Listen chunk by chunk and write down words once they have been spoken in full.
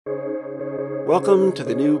Welcome to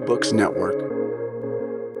the New Books Network.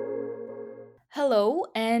 Hello,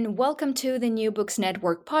 and welcome to the New Books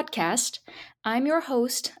Network podcast. I'm your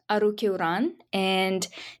host, Aruki Uran, and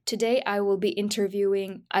today I will be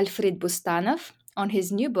interviewing Alfrid Bustanov on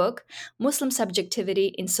his new book, Muslim Subjectivity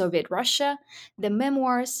in Soviet Russia, The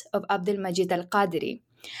Memoirs of Abdelmajid Al-Qadiri.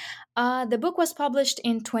 The book was published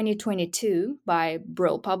in 2022 by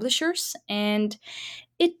Brill Publishers, and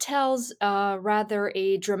it tells rather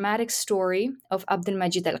a dramatic story of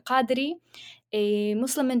Abdelmajid Al-Qadiri, a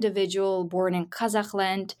Muslim individual born in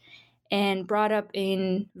Kazakhland and brought up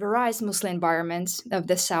in various Muslim environments of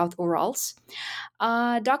the South Urals.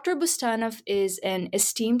 Dr. Bustanov is an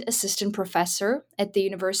esteemed assistant professor at the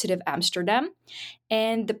University of Amsterdam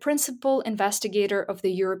and the principal investigator of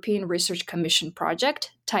the European Research Commission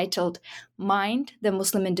project titled Mind, the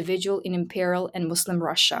Muslim Individual in Imperial and Muslim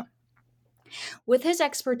Russia. With his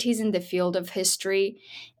expertise in the field of history,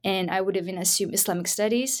 and I would even assume Islamic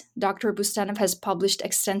studies, Dr. Bustanov has published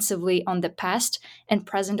extensively on the past and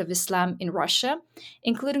present of Islam in Russia,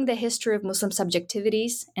 including the history of Muslim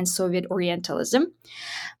subjectivities and Soviet Orientalism.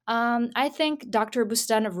 I think Dr.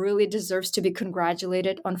 Bustanov really deserves to be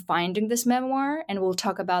congratulated on finding this memoir, and we'll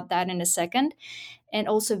talk about that in a second, and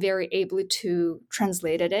also very ably to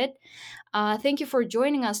translated it. Thank you for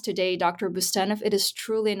joining us today, Dr. Bustanov. It is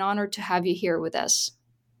truly an honor to have you here with us.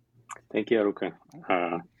 Thank you, Aruka.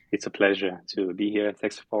 It's a pleasure to be here.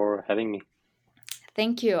 Thanks for having me.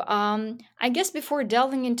 Thank you. I guess before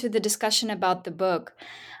delving into the discussion about the book,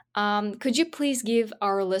 could you please give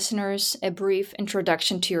our listeners a brief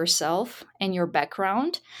introduction to yourself and your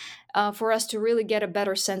background for us to really get a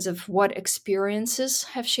better sense of what experiences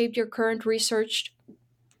have shaped your current research?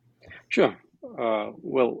 Sure.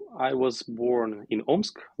 Well, I was born in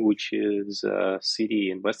Omsk, which is a city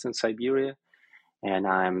in Western Siberia, and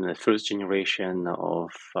I'm the first generation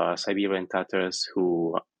of Siberian Tatars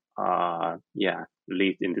who,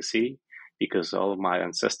 lived in the city because all of my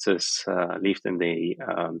ancestors lived in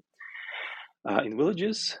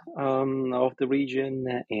villages of the region,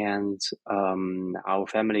 and our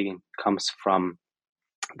family comes from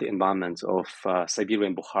the environment of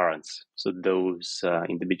Siberian Bukharans. So those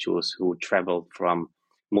individuals who traveled from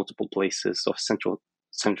multiple places of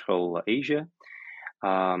Central Asia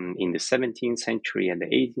in the 17th century and the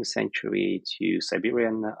 18th century to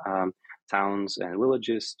Siberian towns and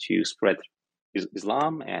villages to spread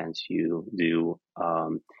Islam and to do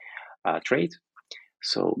trade.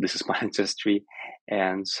 So this is my ancestry,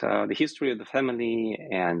 and the history of the family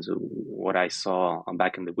and what I saw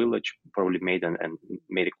back in the village probably made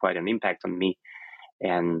quite an impact on me.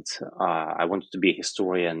 And I wanted to be a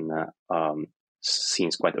historian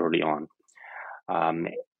since quite early on. And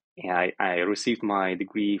I received my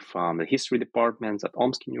degree from the history department at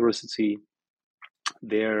Omsk University.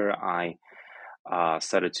 There I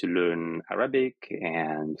started to learn Arabic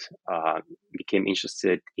and became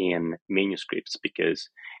interested in manuscripts because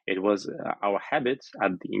it was our habit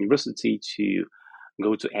at the university to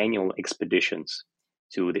go to annual expeditions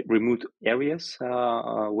to the remote areas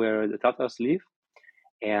where the Tatars live.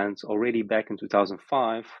 And already back in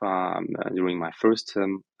 2005, during my first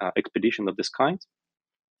expedition of this kind,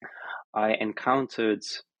 I encountered,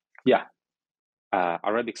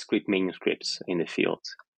 Arabic script manuscripts in the field.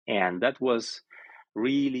 And that was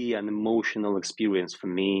really an emotional experience for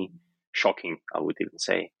me, shocking, I would even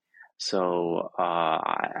say. So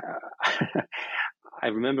I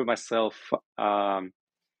remember myself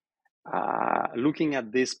looking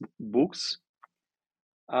at these books,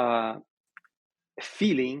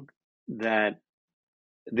 feeling that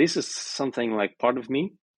this is something like part of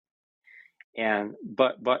me,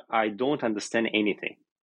 but I don't understand anything,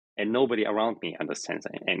 and nobody around me understands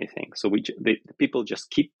anything. So the people just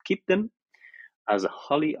keep them as a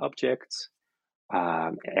holy object,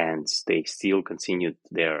 and they still continued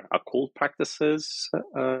their occult practices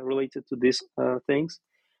related to these things,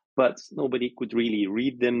 but nobody could really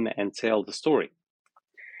read them and tell the story.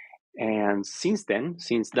 And since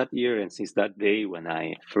that year and since that day when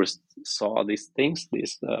I first saw these things,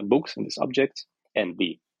 these books and these objects, and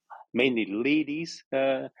mainly ladies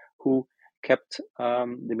who kept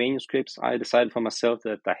the manuscripts, I decided for myself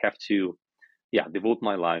that I have to devote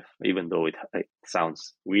my life, even though it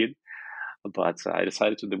sounds weird, but I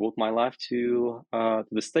decided to devote my life to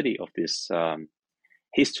the study of these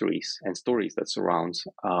histories and stories that surround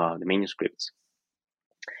the manuscripts.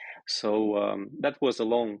 So that was a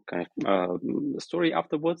long kind of story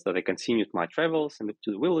afterwards, that I continued my travels and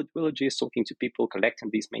to the villages, talking to people, collecting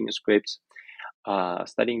these manuscripts,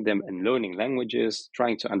 studying them and learning languages,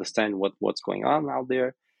 trying to understand what's going on out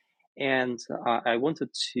there. And I wanted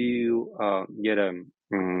to get a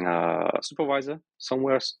supervisor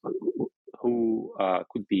somewhere who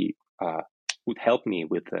would help me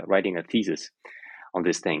with writing a thesis on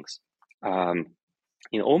these things.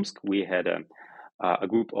 In Omsk, we had a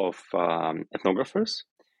group of ethnographers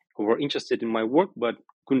who were interested in my work, but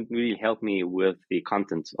couldn't really help me with the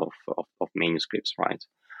content of manuscripts, right?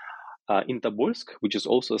 In Tobolsk, which is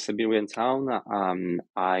also a Siberian town,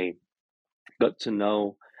 I got to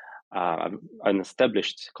know an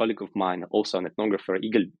established colleague of mine, also an ethnographer,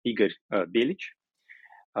 Igor Belich,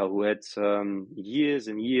 who had years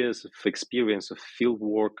and years of experience of field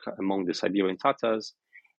work among the Siberian Tatars,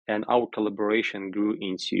 and our collaboration grew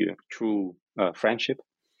into true friendship.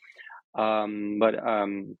 But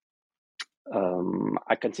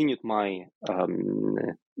I continued my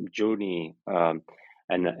journey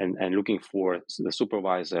and looking for the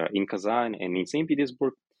supervisor in Kazan and in St.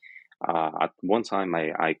 Petersburg. At one time,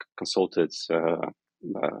 I consulted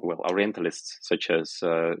Orientalists such as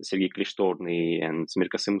Sergei Klishtorny and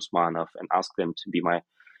Mirkasim Usmanov and asked them to be my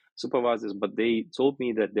supervisors, but they told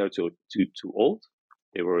me that they're too old.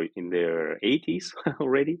 They were in their 80s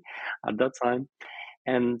already at that time.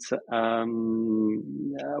 And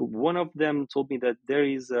one of them told me that there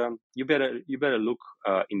is you better look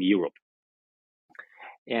in Europe.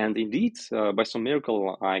 And indeed, by some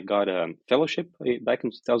miracle, I got a fellowship back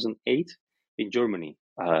in 2008 in Germany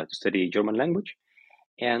to study German language.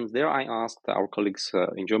 And there I asked our colleagues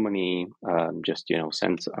in Germany, just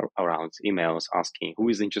sent around emails asking who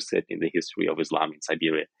is interested in the history of Islam in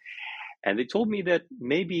Siberia. And they told me that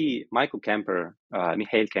maybe Mikhail Kemper,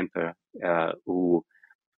 who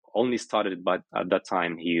only started, but at that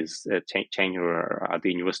time he is a tenure at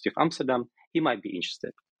the University of Amsterdam, he might be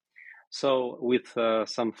interested. So with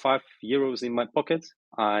some €5 in my pocket,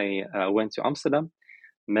 I went to Amsterdam,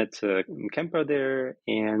 met Kemper there,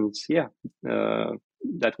 and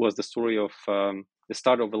that was the story of the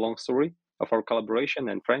start of a long story of our collaboration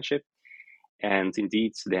and friendship. And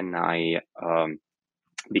indeed, then I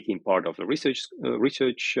became part of the research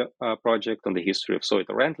project on the history of Soviet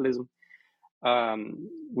Orientalism,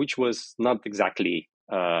 which was not exactly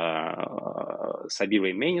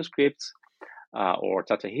Siberian manuscripts or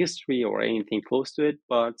Tatar history or anything close to it,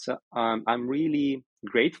 but I'm really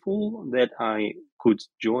grateful that I could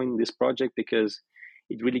join this project because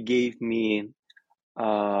it really gave me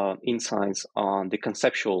insights on the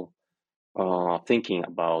conceptual thinking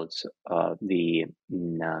about the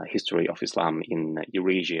history of Islam in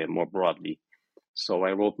Eurasia more broadly. So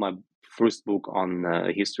I wrote my first book on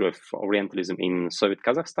the history of Orientalism in Soviet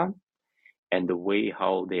Kazakhstan and the way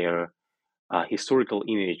how their historical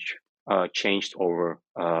image changed over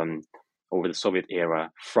the Soviet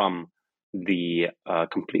era from the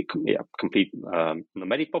complete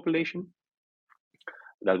nomadic population.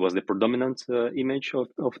 That was the predominant image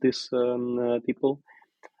of this people,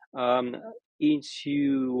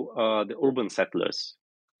 into the urban settlers,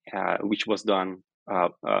 which was done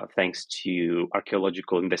thanks to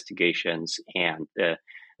archaeological investigations and the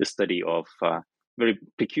study of very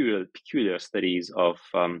peculiar studies of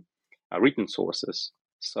written sources.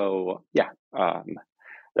 So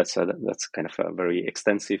that's kind of a very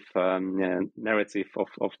extensive narrative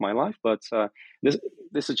of my life. But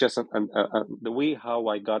this is just the way how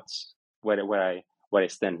I got where I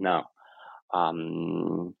stand now.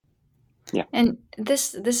 And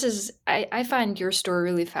this is I find your story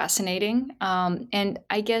really fascinating, and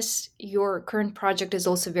I guess your current project is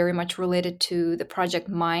also very much related to the Project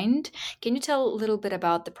Mind. Can you tell a little bit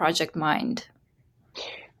about the Project Mind?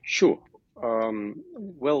 Sure.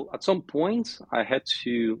 Well, at some point, I had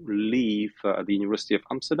to leave the University of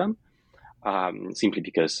Amsterdam simply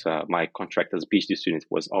because my contract as a PhD student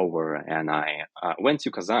was over, and I went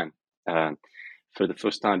to Kazan for the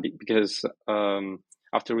first time because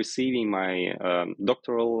after receiving my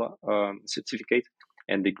doctoral certificate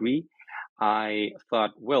and degree, I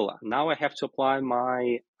thought, well, now I have to apply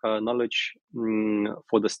my knowledge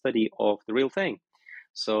for the study of the real thing.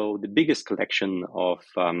 So the biggest collection of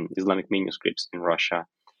Islamic manuscripts in Russia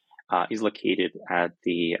is located at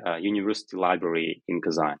the University Library in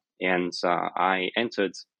Kazan. And I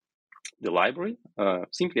entered the library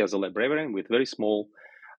simply as a librarian with very small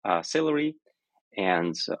salary.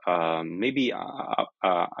 And maybe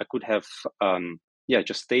I could have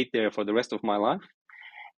just stayed there for the rest of my life.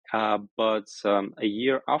 But a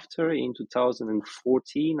year after, in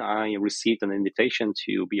 2014, I received an invitation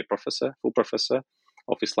to be a full professor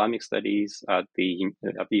of Islamic studies at the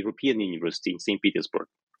European University in St. Petersburg.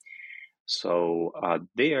 So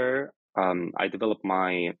there, I developed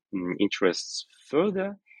my interests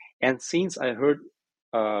further. And since I heard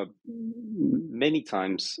many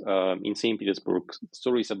times in St. Petersburg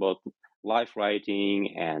stories about life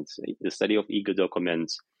writing and the study of ego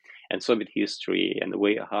documents and Soviet history and the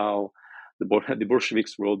way how the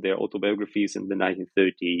Bolsheviks wrote their autobiographies in the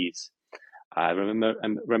 1930s. I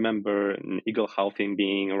remember Igor Halfin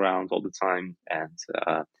being around all the time, and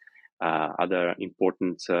other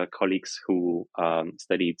important colleagues who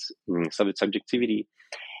studied Soviet subjectivity,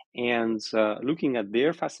 and looking at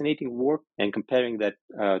their fascinating work and comparing that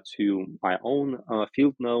to my own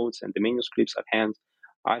field notes and the manuscripts at hand,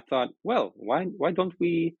 I thought, well, why don't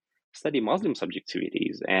we study Muslim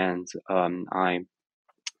subjectivities? And I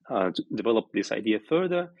developed this idea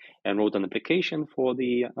further and wrote an application for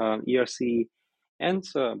the ERC. And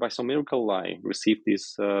by some miracle, I received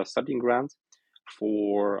this studying grant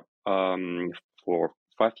for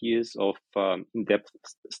 5 years of in-depth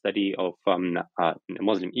study of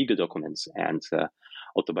Muslim ego documents and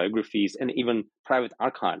autobiographies and even private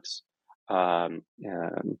archives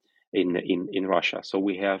in Russia. So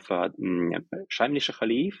we have Shamli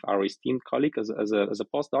Shekhaliev, our esteemed colleague as a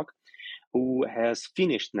postdoc, who has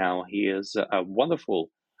finished now his wonderful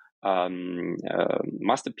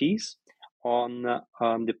masterpiece on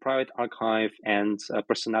the private archive and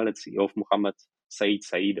personality of Muhammad Said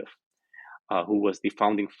Saidov, who was the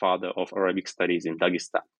founding father of Arabic studies in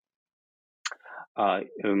Dagestan.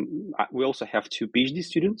 We also have two PhD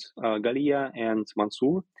students, Galia and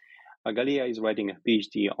Mansour. Galia is writing a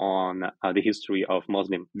PhD on the history of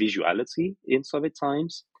Muslim visuality in Soviet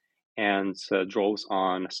times, and draws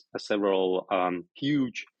on several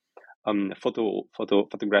huge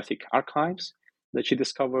photographic archives that she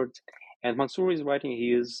discovered. And Mansour is writing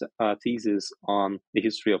his thesis on the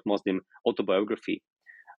history of Muslim autobiography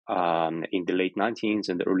in the late 19th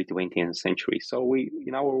and the early 20th century. So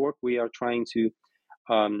in our work, we are trying to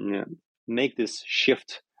make this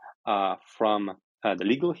shift from the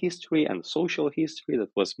legal history and social history that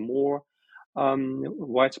was more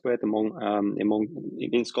widespread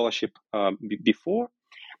in scholarship before,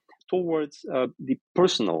 towards the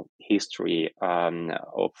personal history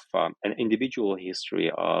of an individual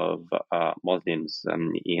history of Muslims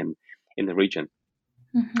in the region,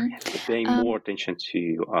 paying more attention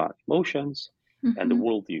to emotions and the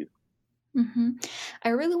worldview. I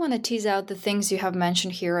really want to tease out the things you have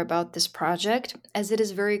mentioned here about this project, as it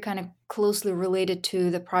is very kind of closely related to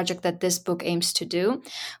the project that this book aims to do,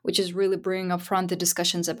 which is really bringing up front the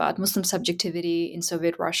discussions about Muslim subjectivity in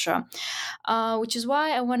Soviet Russia, which is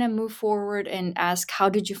why I want to move forward and ask, how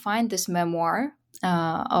did you find this memoir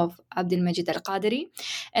of Abdelmajid Al-Qadiri?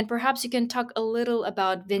 And perhaps you can talk a little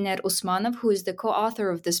about Vener Usmanov, who is the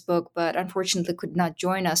co-author of this book, but unfortunately could not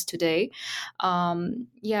join us today. I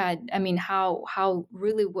mean, how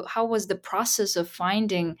was the process of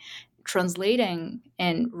finding, translating,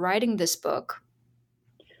 and writing this book?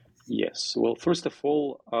 Yes. Well, first of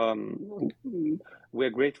all,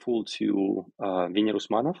 we're grateful to Vener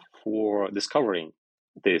Usmanov for discovering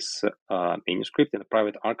this manuscript in a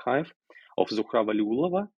private archive of Zuhra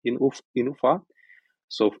Valiulova in Ufa.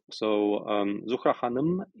 So Zuhra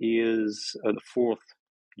Hanım is the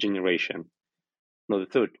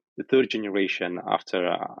third generation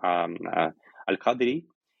after Al-Qadiri.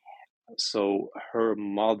 So her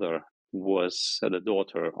mother was the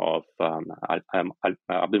daughter of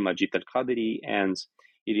Abdelmajid Al-Qadiri, and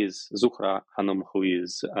it is Zuhra Hanım who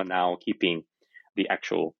is now keeping the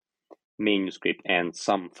actual manuscript and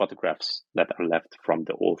some photographs that are left from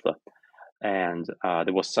the author. And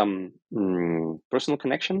there was some personal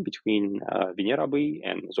connection between Vener Abi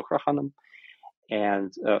and Zuhra Hanım.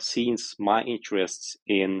 And since my interest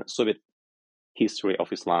in Soviet history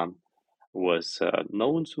of Islam was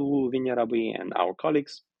known to Vener Abi and our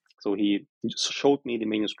colleagues, so he showed me the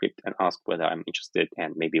manuscript and asked whether I'm interested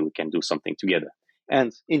and maybe we can do something together.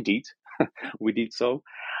 And indeed, we did so.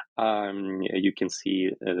 You can see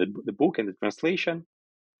the book and the translation.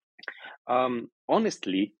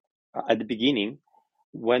 Honestly, at the beginning,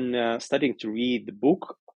 when starting to read the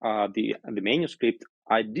book, the manuscript,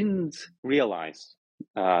 I didn't realize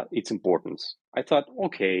its importance. I thought,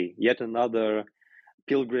 okay, yet another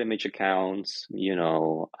pilgrimage accounts,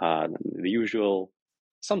 the usual,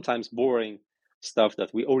 sometimes boring stuff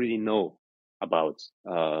that we already know about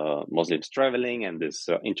Muslims traveling and this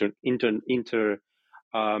international,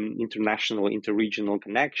 interregional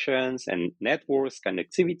connections and networks,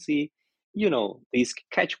 connectivity. These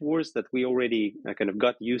catchwords that we already kind of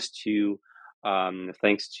got used to,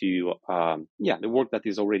 thanks to the work that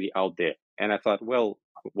is already out there. And I thought, well,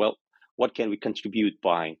 what can we contribute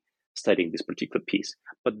by studying this particular piece?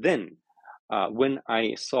 But then, when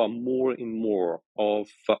I saw more and more of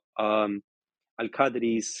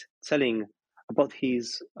Al-Qadiri's telling about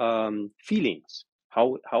his feelings,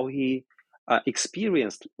 how he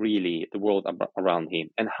experienced really the world around him,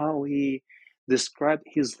 and how he described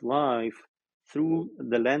his life through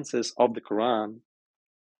the lenses of the Quran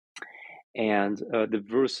and the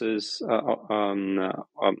verses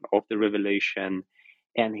of the Revelation,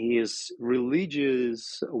 and his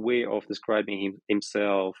religious way of describing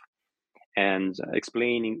himself and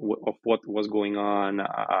explaining of what was going on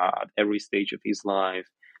at every stage of his life.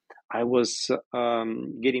 I was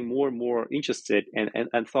getting more and more interested,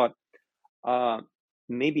 and thought,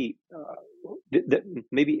 maybe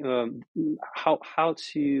maybe how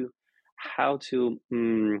to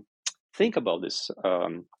think about this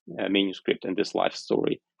manuscript and this life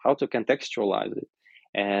story, how to contextualize it,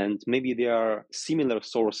 and maybe there are similar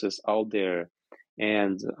sources out there.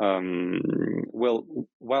 And well,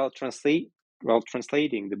 while translating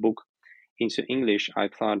the book into English, I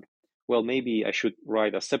thought, well, maybe I should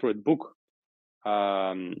write a separate book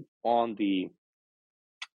on the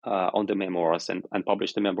memoirs, and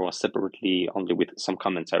publish the memoirs separately, only with some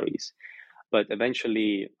commentaries. But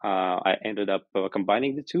eventually, I ended up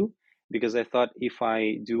combining the two, because I thought if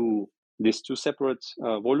I do these two separate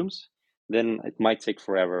volumes, then it might take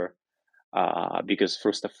forever. Because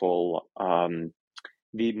first of all,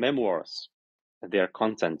 the memoirs, their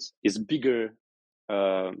content is bigger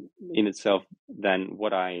in itself than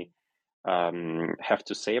what I have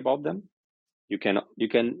to say about them. You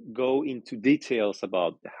can go into details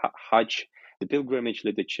about Hajj, the pilgrimage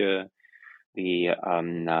literature, the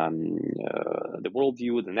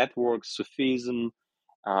worldview, the networks, Sufism,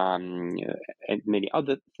 and many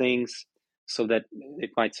other things. So that it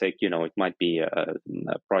might take, it might be a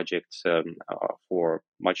project for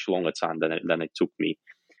much longer time than it took me.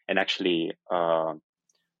 And actually,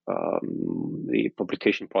 the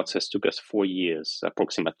publication process took us 4 years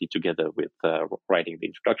approximately, together with writing the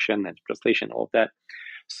introduction and translation, all of that.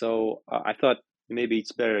 So I thought maybe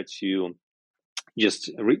it's better to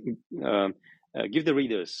just give the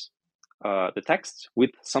readers the text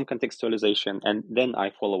with some contextualization, and then I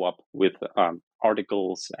follow up with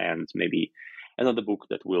articles and maybe another book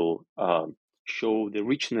that will show the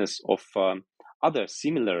richness of other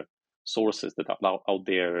similar sources that are out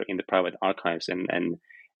there in the private archives, and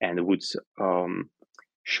would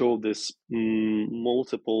show this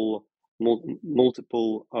multiple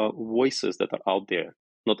voices that are out there,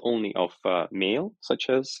 not only of male, such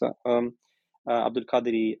as Abdul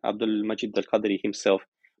Majid al-Qadri himself,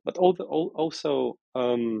 but also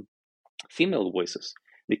female voices,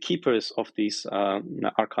 the keepers of these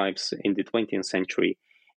archives in the 20th century,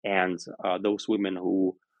 and those women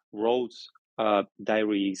who wrote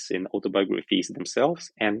diaries and autobiographies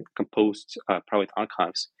themselves and composed private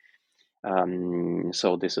archives.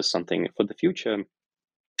 So this is something for the future.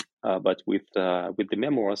 But with the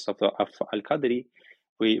memoirs of Al-Qadri,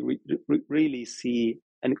 we really see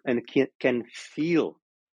and can feel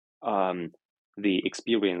the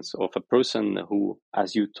experience of a person who,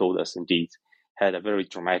 as you told us, indeed had a very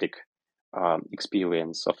dramatic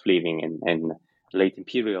experience of living in late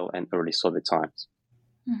imperial and early Soviet times.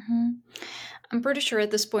 Mm-hmm. I'm pretty sure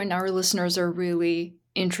at this point our listeners are really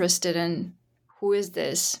interested in who is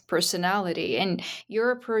this personality, and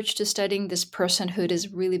your approach to studying this personhood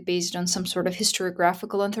is really based on some sort of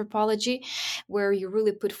historiographical anthropology, where you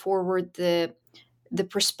really put forward the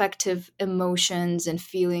perspective, emotions, and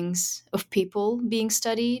feelings of people being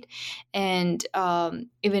studied. And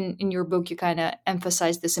even in your book, you kind of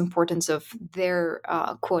emphasize this importance of their,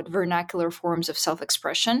 quote, vernacular forms of self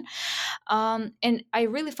expression. And I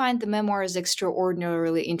really find the memoirs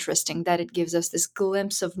extraordinarily interesting, that it gives us this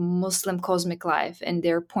glimpse of Muslim cosmic life and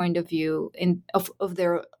their point of view of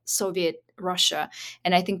their Soviet Russia.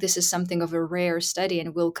 And I think this is something of a rare study,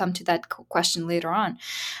 and we'll come to that question later on.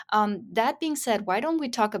 That being said, why don't we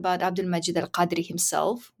talk about Abdul Majid al-Qadri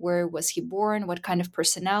himself? Where was he born? What kind of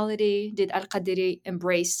personality did al-Qadri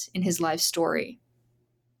embrace in his life story?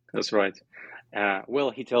 That's right. Well,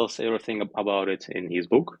 he tells everything about it in his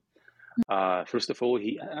book. First of all,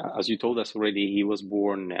 he, as you told us already, he was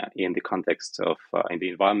born in the context of, in the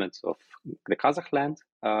environment of the Kazakh land,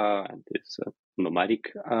 and this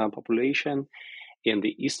nomadic population in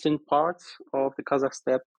the eastern part of the Kazakh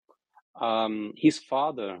steppe. His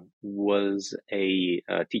father was a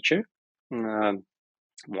teacher, Muallim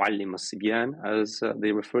al-Sibyan, as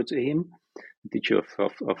they refer to him, teacher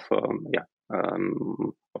of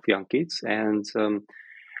young kids, and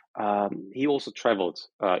he also traveled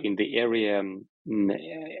in the area, and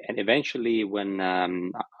eventually, when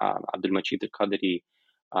Abdul Majid al-Qadri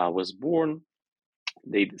was born,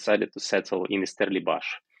 they decided to settle in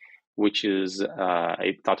Sterlibash, which is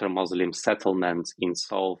a Tatar Muslim settlement in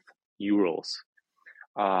South Urals.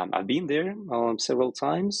 I've been there several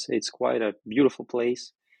times. It's quite a beautiful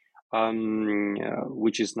place,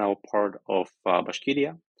 which is now part of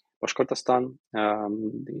Bashkortostan,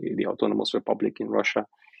 the Autonomous Republic in Russia.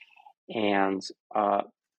 And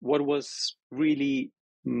what was really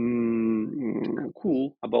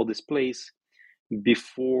cool about this place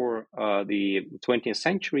before the 20th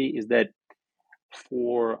century is that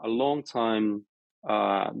for a long time,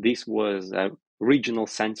 this was a regional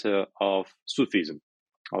center of Sufism,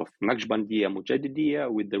 of Naqshbandiya,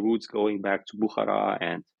 Mujaddidiya, with the roots going back to Bukhara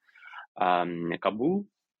and Kabul.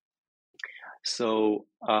 So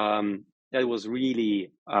that was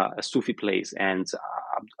really a Sufi place. And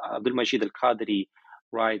Abdul Majid al-Qadri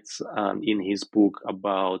writes in his book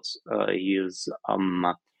about his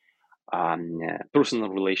personal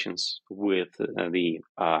relations with the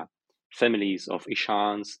families of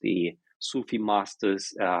Ishans, the Sufi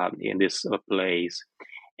masters in this place.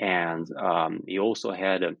 And he also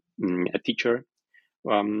had a teacher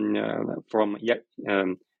from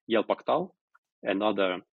Yalpaktal,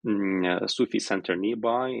 another Sufi center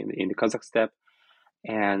nearby in the Kazakh steppe.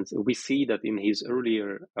 And we see that in his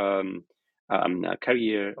earlier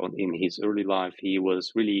career, in his early life, he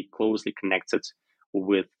was really closely connected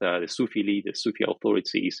with the Sufi leaders, Sufi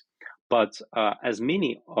authorities. But as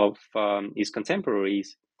many of his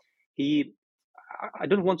contemporaries, he, I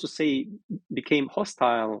don't want to say became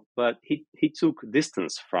hostile, but he took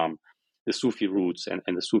distance from the Sufi roots and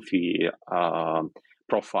the Sufi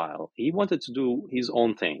profile. He wanted to do his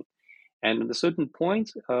own thing. And at a certain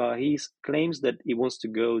point, he claims that he wants to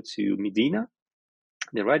go to Medina,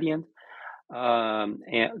 the Radiant,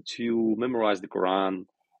 and to memorize the Quran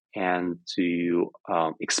and to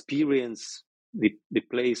experience the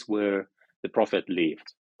place where the Prophet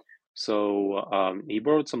lived. So he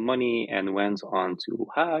borrowed some money and went on to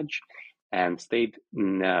Hajj and stayed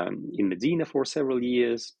in Medina for several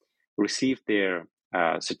years, received their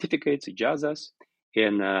certificates, ijazas,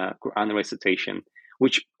 in Quran recitation,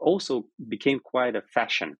 which also became quite a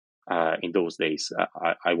fashion in those days,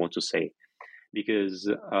 I want to say. Because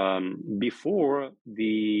before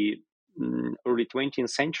the early 20th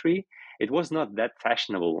century, it was not that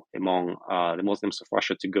fashionable among the Muslims of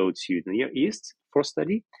Russia to go to the Near East for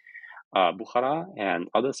study. Bukhara and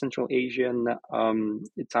other Central Asian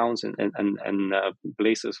towns and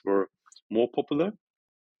places were more popular.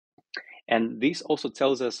 And this also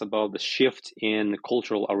tells us about the shift in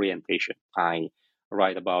cultural orientation. I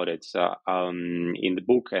write about it in the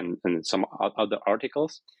book and some other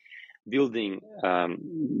articles, building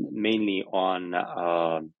mainly on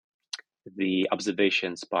the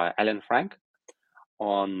observations by Alan Frank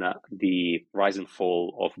on the rise and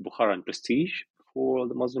fall of Bukharan prestige for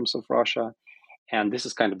the Muslims of Russia. And this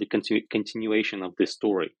is kind of the continuation of this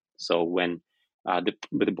story. So when the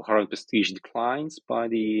Bukharan prestige declines by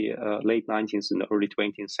the late 19th and the early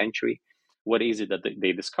 20th century, what is it that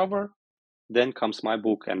they discover? Then comes my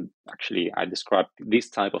book, and actually I describe this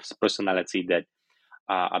type of personality that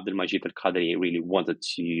Abdul Majid al-Qadri really wanted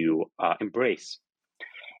to embrace.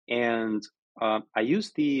 And I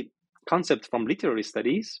use the concept from literary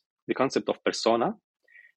studies, the concept of persona,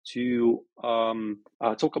 to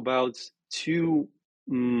talk about two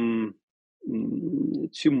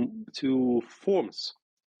forms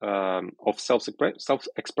of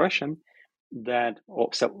self-expression that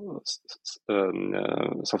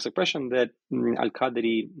self-expression that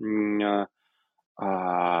al-Qadri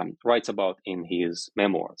writes about in his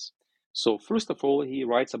memoirs. So first of all, he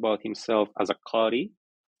writes about himself as a qari,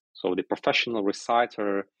 so the professional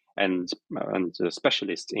reciter and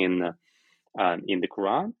specialist in the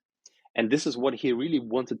Quran. And this is what he really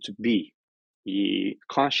wanted to be. He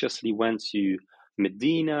consciously went to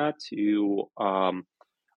Medina to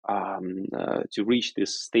reach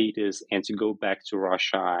this status and to go back to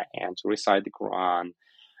Russia and to recite the Quran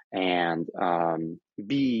and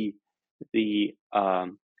be the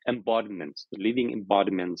embodiment, the living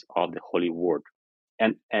embodiment of the Holy Word.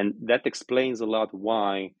 And that explains a lot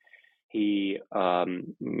why he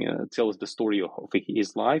tells the story of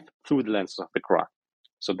his life through the lens of the Quran.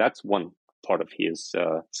 So that's one part of his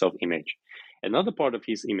self-image. Another part of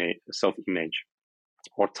his self-image,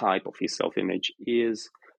 or type of his self-image, is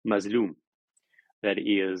Mazlum. That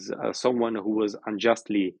is someone who was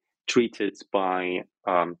unjustly treated by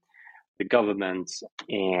the government,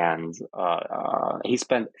 and he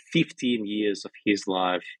spent 15 years of his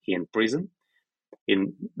life in prison,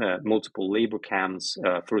 in multiple labor camps,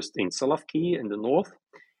 first in Salavki in the north,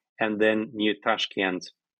 and then near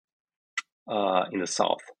Tashkent in the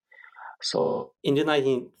south. So in the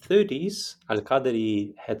 1930s,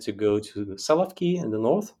 al-Qadri had to go to Salavki in the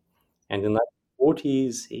north, and in the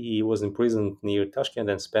 40s, he was imprisoned near Tashkent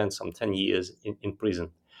and spent some 10 years in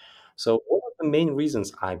prison. So one of the main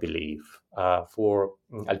reasons, I believe, for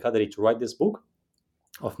Al-Qadri to write this book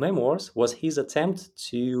of memoirs was his attempt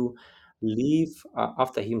to leave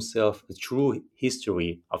after himself a true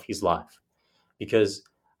history of his life. Because,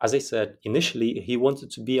 as I said, initially he wanted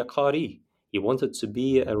to be a Qari. He wanted to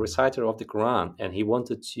be a reciter of the Quran, and he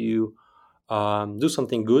wanted to do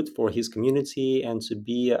something good for his community and to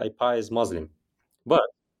be a pious Muslim. But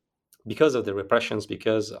because of the repressions,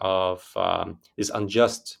 because of this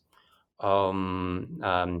unjust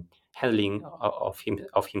handling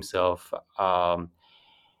of himself,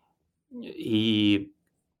 he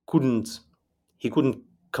couldn't he couldn't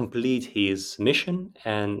complete his mission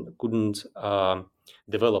and couldn't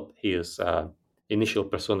develop his initial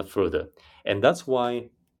persona further, and that's why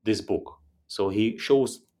this book. So he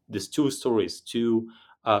shows these two stories, two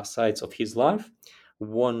sides of his life,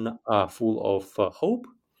 one full of hope,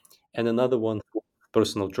 and another one full of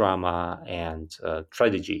personal drama and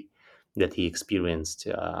tragedy that he experienced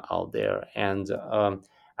out there. And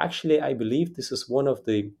actually, I believe this is one of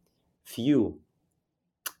the few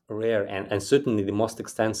rare and certainly the most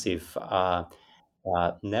extensive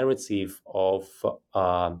narrative of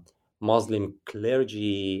uh, Muslim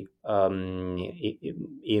clergy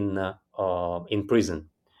in prison.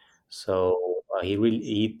 So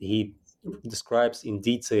he describes in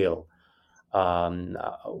detail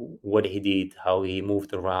what he did, how he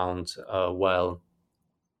moved around while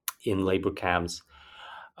in labor camps,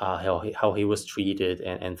 how he was treated,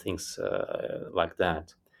 and things like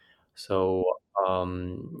that. So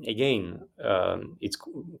again, it's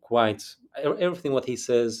quite everything what he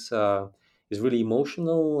says is really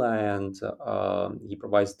emotional, and he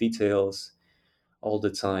provides details all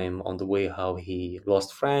the time on the way how he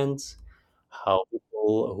lost friends, how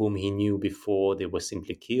people whom he knew before they were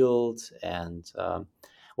simply killed, and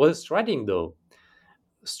what is striking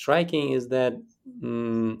is that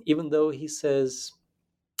even though he says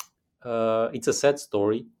it's a sad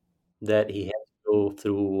story that he had to go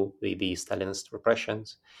through the Stalinist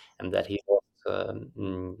repressions and that he lost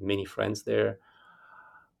many friends there.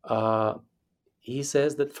 Uh, he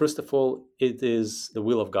says that, first of all, it is the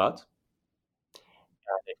will of God,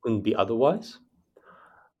 and it couldn't be otherwise.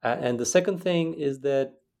 And the second thing is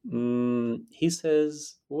that he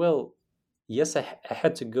says, well, yes, I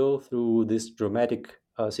had to go through this dramatic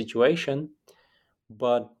situation,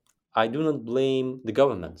 but I do not blame the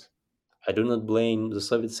government. I do not blame the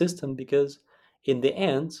Soviet system because, in the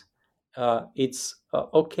end, it's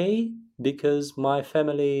okay because my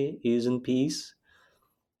family is in peace.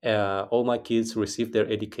 All my kids receive their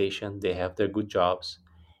education, they have their good jobs,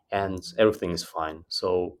 and everything is fine.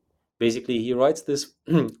 So basically, he writes these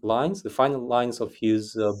lines, the final lines of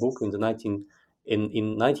his book in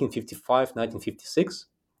 1955, 1956,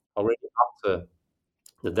 already after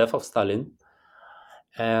the death of Stalin.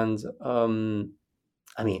 And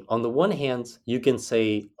I mean, on the one hand, you can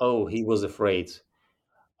say, oh, he was afraid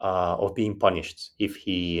of being punished if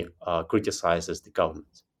he criticizes the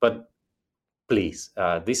government. But please,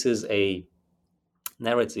 this is a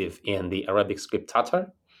narrative in the Arabic script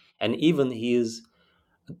Tatar, and even his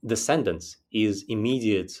descendants, his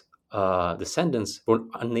immediate descendants, were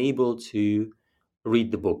unable to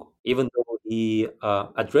read the book, even though he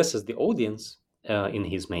addresses the audience in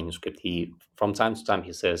his manuscript. He, from time to time,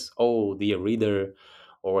 he says, "Oh, dear reader,"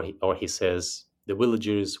 or he says, "The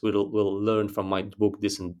villagers will learn from my book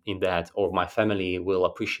this and in that," or "My family will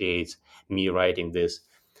appreciate me writing this."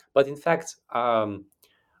 But in fact, uh,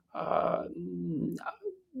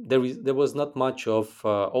 there was not much of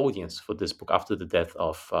audience for this book after the death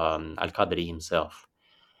of Al-Qadri himself,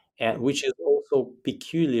 and which is also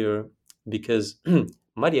peculiar because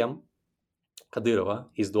Mariam Kadyrova,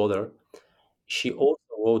 his daughter, she also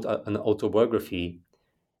wrote an autobiography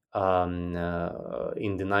in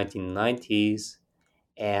the 1990s,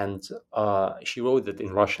 and she wrote it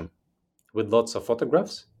in Russian with lots of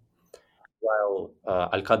photographs. While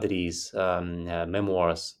Al-Qadri's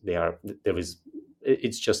memoirs, there is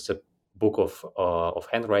it's just a book of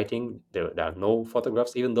handwriting. There are no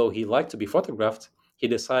photographs, even though he liked to be photographed. He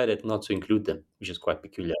decided not to include them, which is quite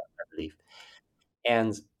peculiar, I believe.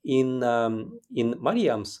 And in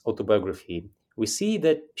Mariam's autobiography, we see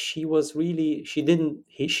that she was really she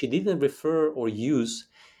didn't refer or use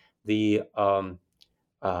the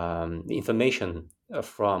information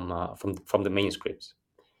from the manuscripts,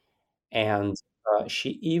 and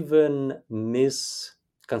she even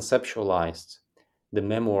misconceptualized the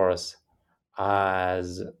memoirs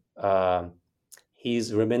as uh,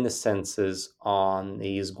 his reminiscences on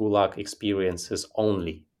his Gulag experiences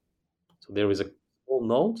only. So there is a small small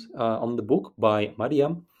note on the book by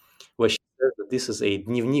Mariam, where she says that this is a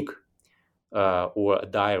dnevnik, or a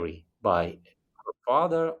diary by her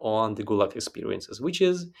father on the Gulag experiences, which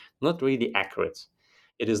is not really accurate.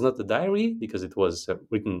 It is not a diary because it was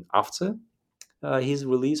written after his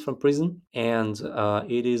release from prison, and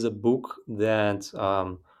it is a book that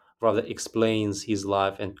rather explains his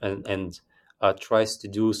life and tries to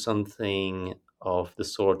do something of the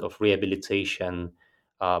sort of rehabilitation,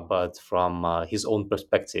 but from his own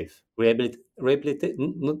perspective.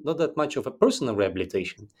 Not that much of a personal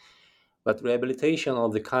rehabilitation, but rehabilitation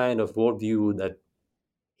of the kind of worldview that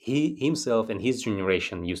he himself and his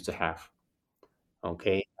generation used to have.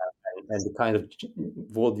 Okay, and the kind of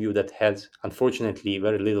worldview that had, unfortunately,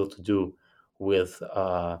 very little to do with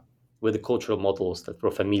the cultural models that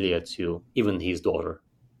were familiar to even his daughter.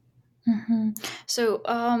 So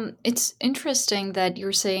it's interesting that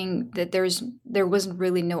you're saying that there wasn't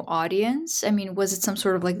really no audience. I mean, was it some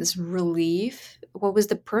sort of like this relief? What was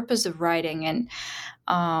the purpose of writing? And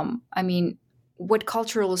I mean, what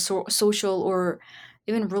cultural, social, or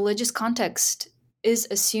even religious context is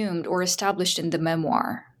assumed or established in the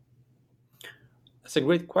memoir? That's a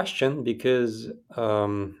great question because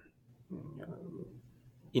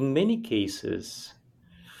in many cases,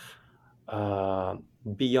 uh,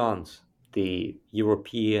 beyond the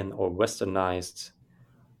European or Westernized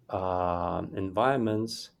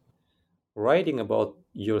environments, writing about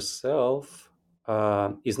yourself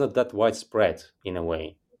is not that widespread in a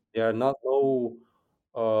way. There are not no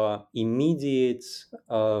immediate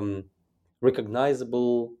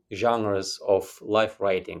recognizable genres of life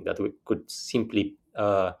writing that we could simply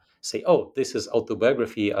say, oh, this is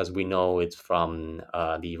autobiography as we know it from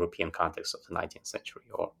the European context of the 19th century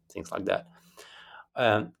or things like that.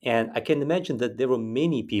 And I can imagine that there were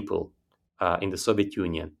many people in the Soviet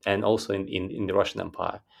Union and also in the Russian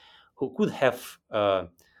Empire who could have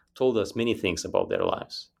told us many things about their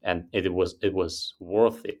lives, and it was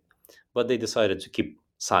worth it. But they decided to keep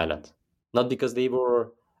silent, not because they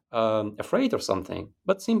were afraid or something,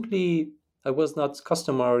 but simply it was not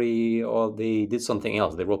customary, or they did something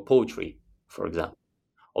else. They wrote poetry, for example,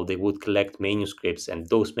 or they would collect manuscripts, and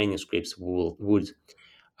those manuscripts would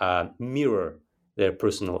mirror their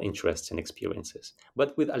personal interests and experiences.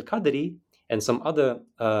 But with Al-Qadri and some other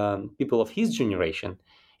people of his generation,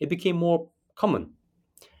 it became more common,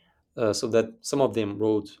 so that some of them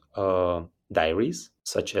wrote diaries,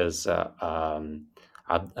 such as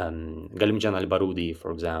Galimjan al-Barudi,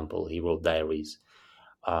 for example. He wrote diaries,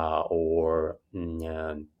 or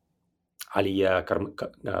Aliya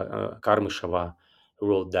Karmasheva, who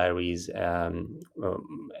wrote diaries and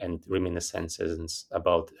reminiscences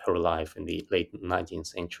about her life in the late 19th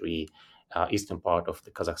century eastern part of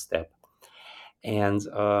the Kazakh steppe. And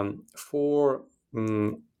for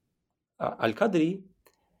Al-Qadri,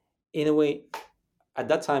 in a way, at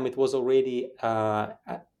that time it was already a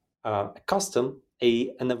custom,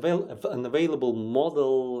 an available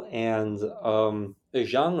model and a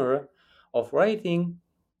genre of writing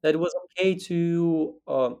that was okay to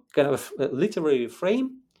kind of a literary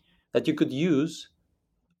frame that you could use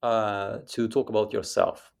to talk about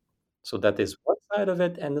yourself. So that is one side of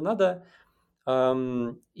it, and another,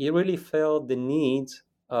 you really felt the need,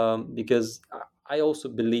 because I also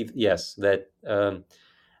believe, yes, that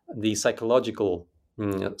the psychological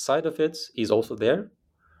side of it is also there,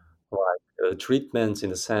 like treatments in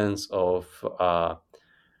the sense of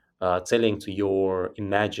telling to your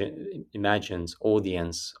imagined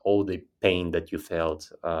audience all the pain that you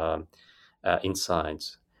felt inside.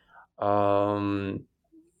 Um,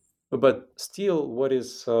 but still,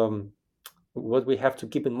 what we have to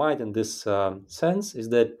keep in mind in this sense is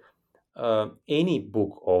that any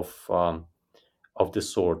book of this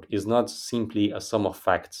sort is not simply a sum of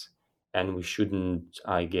facts, and we shouldn't,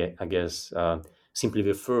 I guess, simply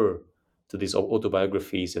refer to these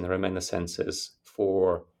autobiographies and reminiscences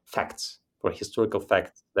for facts, for historical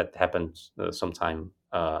facts that happened sometime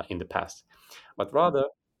in the past, but rather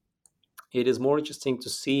it is more interesting to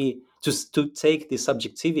see, to take the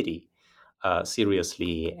subjectivity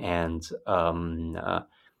seriously, and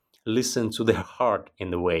listen to their heart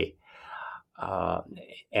in the way, uh,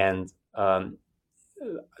 and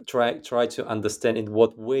try to understand in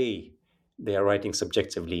what way they are writing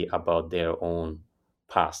subjectively about their own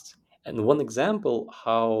past. And one example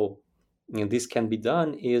how this can be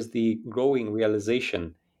done is the growing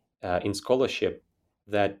realization in scholarship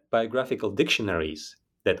that biographical dictionaries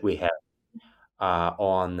that we have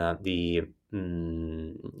on the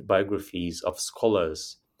biographies of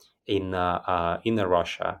scholars in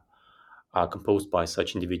Russia, composed by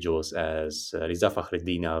such individuals as Riza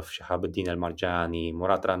Fakhreddinov, Shahabuddin al-Marjani,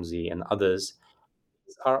 Murat Ramzi, and others.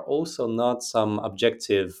 these are also not some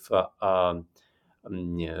objective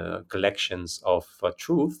collections of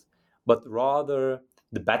truth, but rather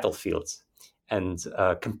the battlefields and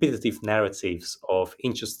competitive narratives of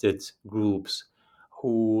interested groups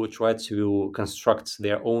who try to construct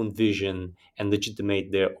their own vision and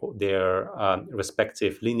legitimate their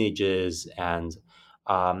respective lineages and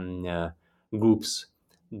groups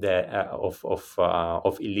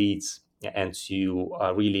of elites, and to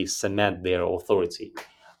really cement their authority.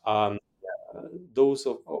 Um, those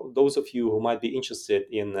of you who might be interested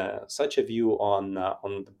in such a view on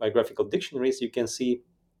the biographical dictionaries, you can see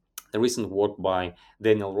the recent work by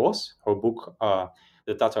Daniel Ross, her book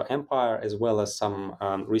 "The Tatar Empire," as well as some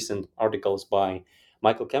recent articles by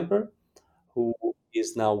Michael Kemper, who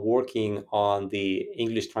is now working on the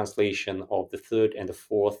English translation of the third and the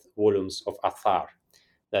fourth volumes of Athar,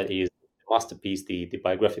 that is the masterpiece, the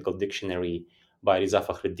biographical dictionary by Riza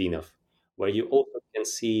Fakhreddinov, where you also can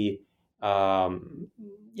see, um,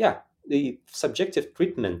 yeah, the subjective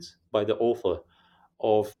treatment by the author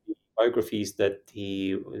of the biographies that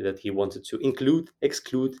he wanted to include,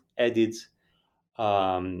 exclude, edit,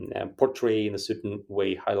 and portray in a certain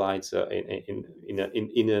way, highlights in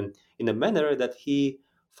a manner that he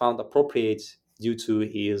found appropriate due to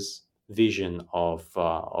his vision of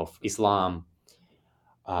Islam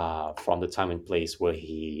from the time and place where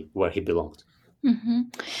he belonged. Mm-hmm.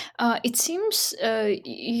 It seems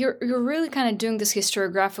you're really kind of doing this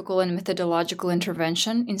historiographical and methodological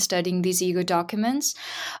intervention in studying these ego documents.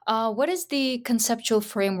 What is the conceptual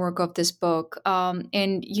framework of this book?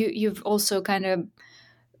 And you've also kind of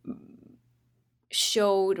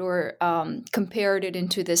showed or compared it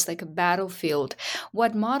into this like a battlefield.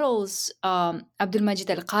 What models Abdulmajid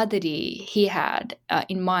al-Qadiri he had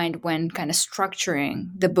in mind when kind of structuring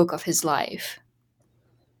the book of his life?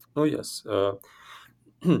 Oh yes,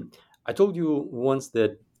 I told you once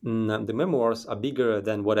that the memoirs are bigger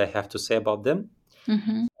than what I have to say about them.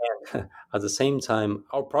 Mm-hmm. At the same time,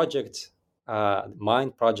 our project,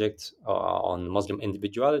 mind project on Muslim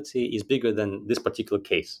individuality, is bigger than this particular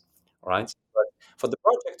case, right? But for the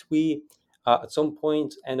project, we at some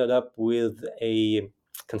point ended up with a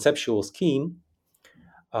conceptual scheme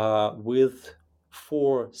with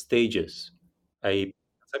 4 stages, a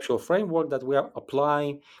conceptual framework that we are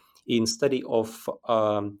applying in study of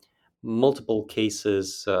multiple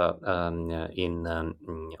cases in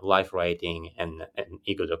life writing and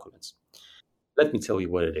ego documents. Let me tell you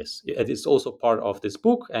what it is. It is also part of this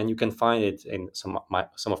book, and you can find it in some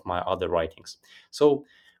of my other writings. So,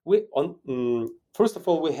 first of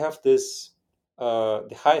all, we have this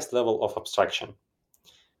the highest level of abstraction,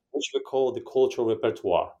 which we call the cultural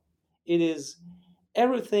repertoire. It is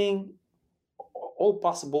everything, all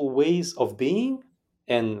possible ways of being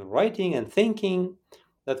and writing and thinking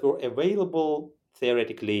that were available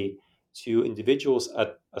theoretically to individuals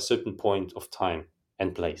at a certain point of time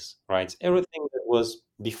and place, right? Everything that was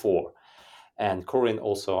before and current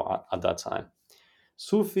also at that time.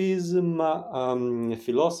 Sufism,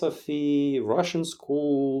 philosophy, Russian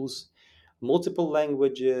schools, multiple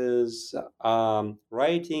languages,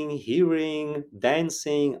 writing, hearing,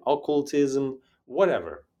 dancing, occultism,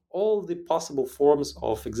 whatever. All the possible forms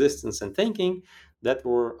of existence and thinking that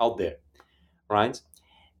were out there, right?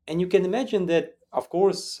 And you can imagine that, of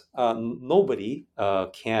course, nobody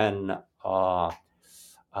can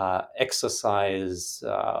exercise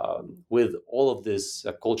with all of this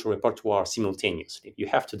cultural repertoire simultaneously. You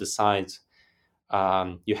have to decide,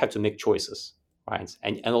 you have to make choices, right?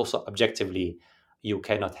 And also objectively, you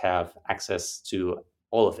cannot have access to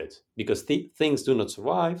all of it because things do not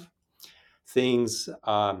survive. Things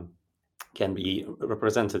can be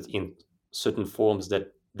represented in certain forms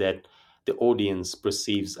that the audience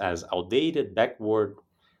perceives as outdated, backward,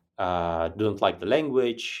 don't like the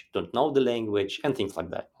language, don't know the language, and things like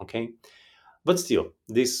that. Okay, but still,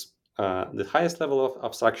 this the highest level of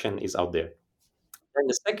abstraction is out there. And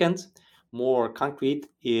the second, more concrete,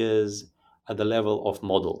 is at the level of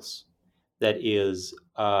models. That is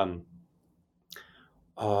the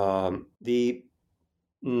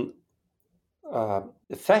mm,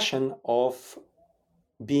 the fashion of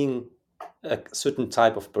being a certain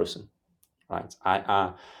type of person, right?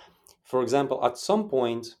 For example, at some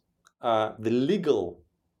point, the legal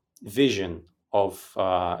vision of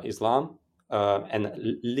Islam and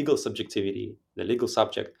legal subjectivity, the legal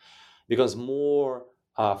subject, becomes more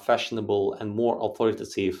fashionable and more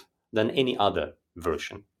authoritative than any other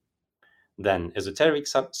version, than esoteric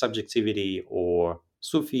subjectivity or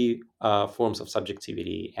Sufi forms of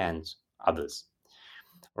subjectivity and others,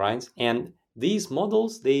 right? And these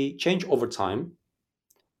models, they change over time.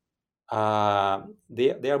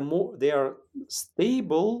 they are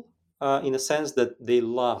stable in a sense that they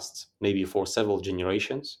last maybe for several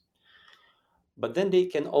generations, but then they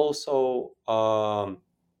can also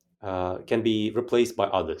can be replaced by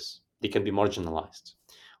others. They can be marginalized.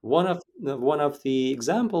 One of the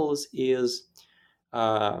examples is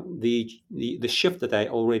the shift that I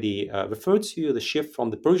already referred to, the shift from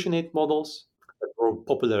the Persianate models that were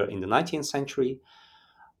popular in the 19th century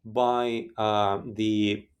by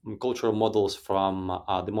the cultural models from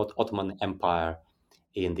the Ottoman Empire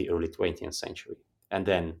in the early 20th century, and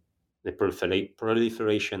then the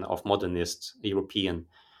proliferation of modernist European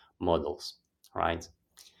models, right?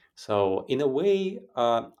 So, in a way,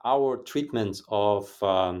 our treatment of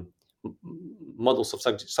models of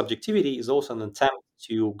subjectivity is also an attempt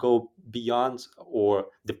to go beyond or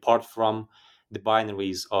depart from the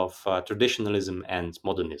binaries of traditionalism and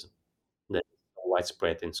modernism that is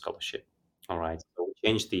widespread in scholarship. All right, so we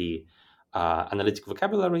change the analytic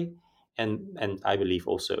vocabulary, and I believe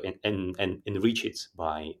also and enrich it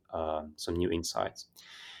by some new insights.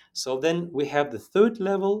 So then we have the third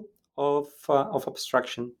level of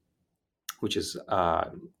abstraction, which is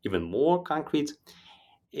even more concrete.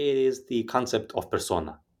 It is the concept of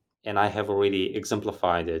persona, and I have already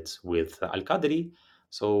exemplified it with Al Qadri.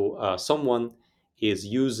 So someone is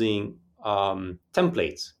using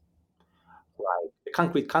templates, like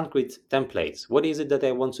concrete templates. What is it that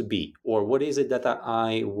I want to be, or what is it that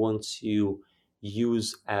I want to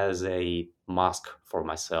use as a mask for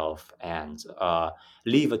myself, and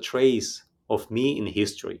leave a trace of me in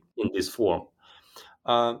history in this form.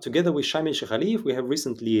 Together with Shamil Shekhalif, we have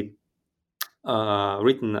recently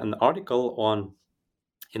written an article on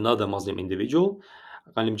another Muslim individual,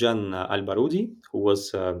 Ghalimjan al-Barudi, who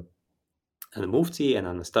was a mufti and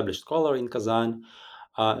an established scholar in Kazan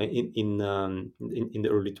in the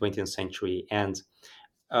early 20th century. And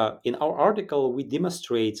in our article, we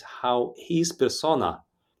demonstrate how his persona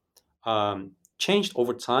changed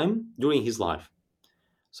over time during his life.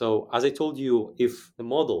 So, as I told you, if the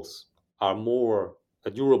models are more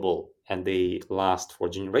durable and they last for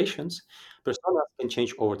generations, personas can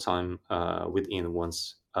change over time within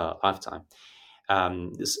one's lifetime.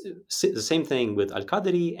 The same thing with Al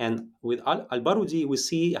Qadri and with Al Barudi. We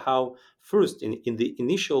see how, first, in the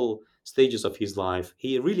initial stages of his life,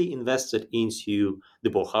 he really invested into the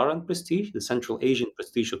Bukharan prestige, the Central Asian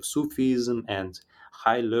prestige of Sufism and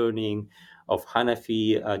high learning of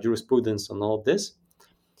Hanafi jurisprudence and all of this.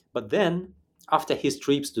 But then, after his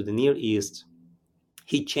trips to the Near East,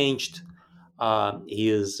 he changed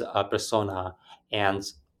his persona and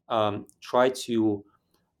tried to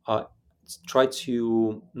uh, try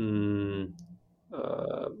to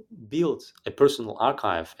build a personal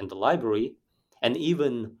archive and a library, and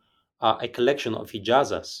even a collection of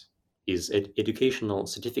ijazas, his educational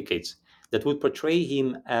certificates, that would portray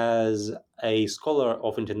him as a scholar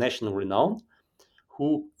of international renown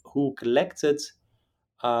who collected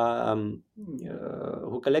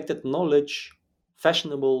knowledge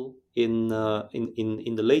fashionable in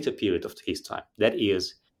the later period of his time. That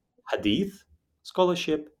is, hadith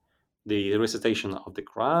scholarship, the recitation of the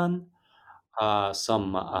Quran,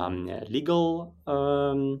 some legal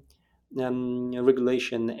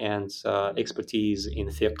regulation, and expertise in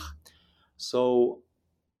fiqh. So,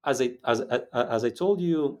 as I told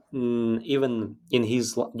you, even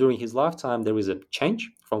during his lifetime, there is a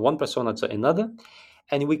change from one persona to another,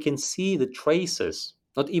 and we can see the traces,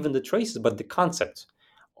 not even the traces, but the concept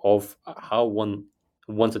of how one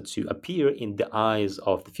wanted to appear in the eyes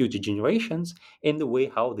of the future generations, in the way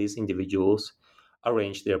how these individuals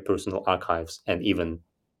arrange their personal archives and even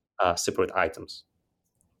separate items.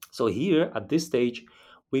 So here at this stage,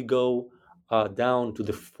 we go down to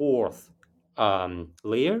the fourth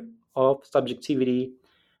layer of subjectivity,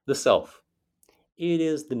 the self. It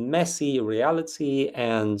is the messy reality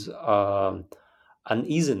and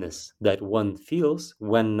uneasiness that one feels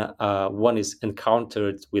when one is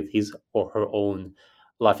encountered with his or her own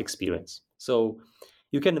life experience. So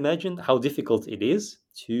you can imagine how difficult it is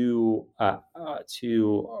to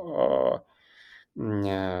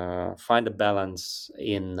find a balance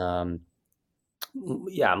in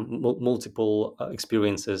multiple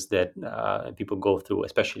experiences that people go through,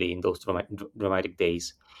 especially in those dramatic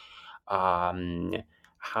days. um,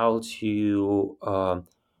 how to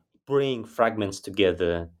bring fragments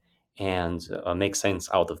together and make sense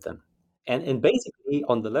out of them, and basically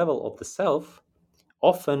on the level of the self,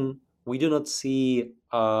 often we do not see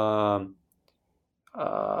uh,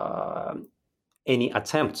 any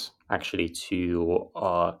attempt actually to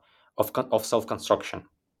of self construction.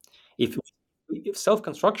 If self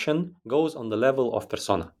construction goes on the level of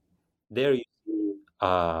persona, there you see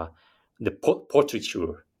the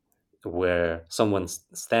portraiture where someone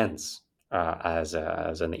stands as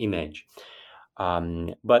an image.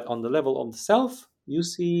 But on the level of the self, you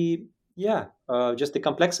see, yeah, just the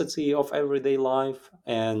complexity of everyday life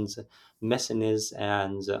and messiness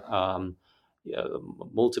and yeah,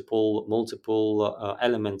 multiple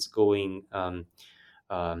elements going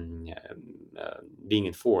being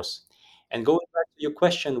in force. And going back to your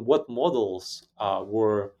question, what models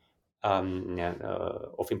were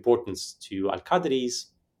of importance to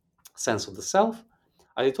Al-Qadri's sense of the self?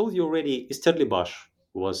 I told you already, Isterlibash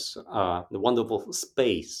was the wonderful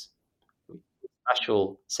space.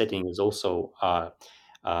 Spatial setting is also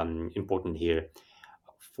important here.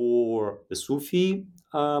 For the Sufi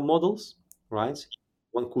models, right?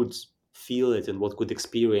 One could feel it and one could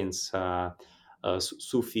experience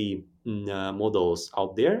Sufi models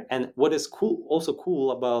out there. And what is cool, also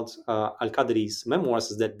cool about Al Qadri's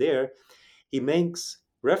memoirs is that there he makes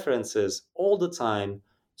references all the time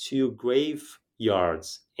to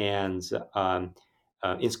graveyards and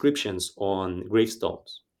inscriptions on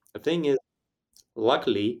gravestones. The thing is,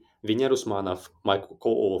 luckily, Vener Usmanov, my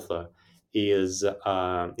co-author, is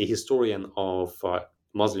a historian of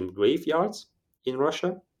Muslim graveyards in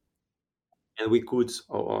Russia, and we could,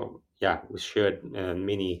 yeah, we shared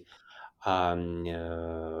many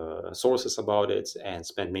sources about it and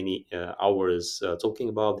spent many hours talking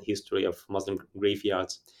about the history of Muslim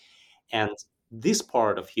graveyards. And this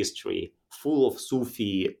part of history, full of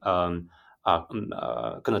Sufi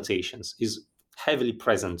connotations, is heavily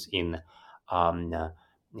present in Al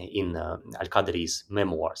Qadri's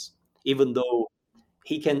memoirs. Even though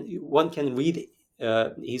one can read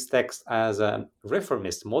his text as a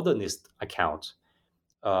reformist, modernist account,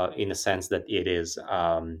 in a sense that it is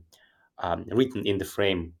written in the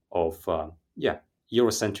frame of yeah,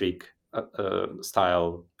 Eurocentric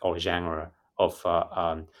style or genre of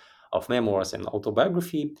memoirs and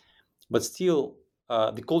autobiography, but still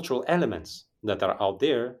the cultural elements that are out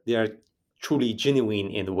there, they are truly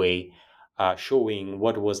genuine in a way, showing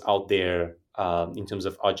what was out there in terms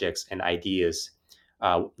of objects and ideas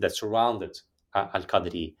that surrounded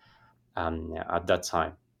Al-Qadri at that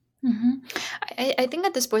time. hmm I think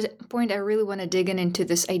at this point, I really want to dig into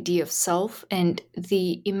this idea of self and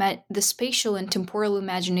the spatial and temporal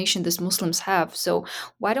imagination these Muslims have. So,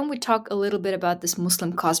 why don't we talk a little bit about this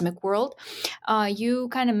Muslim cosmic world? You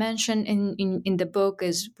kind of mentioned in the book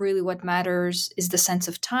is really what matters is the sense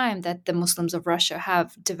of time that the Muslims of Russia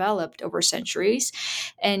have developed over centuries,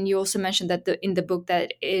 and you also mentioned that in the book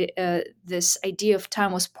that this idea of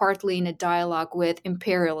time was partly in a dialogue with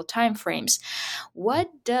imperial time frames. What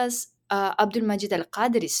does Abdul Majid Al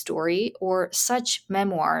Qadri's story or such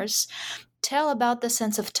memoirs tell about the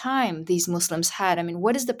sense of time these Muslims had? I mean,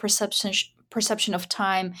 what is the perception of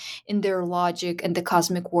time in their logic and the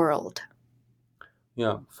cosmic world?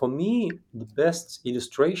 Yeah, for me, the best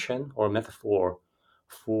illustration or metaphor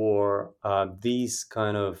for these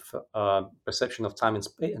kind of perception of time and,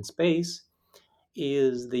 and space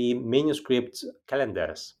is the manuscript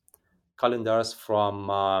calendars from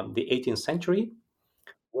the 18th century,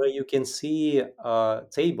 where you can see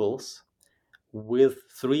tables with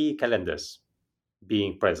three calendars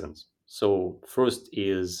being present. So first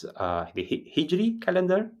is the Hijri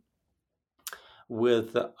calendar,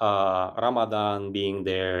 with Ramadan being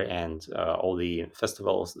there and all the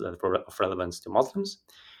festivals that were of relevance to Muslims.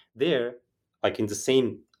 There, like in the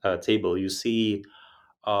same table, you see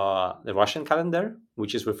the Russian calendar,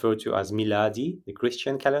 which is referred to as Miladi, the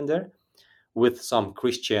Christian calendar, with some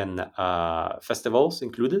Christian festivals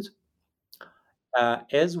included,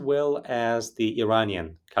 as well as the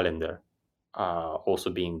Iranian calendar also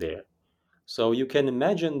being there. So you can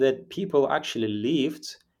imagine that people actually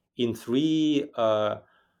lived in three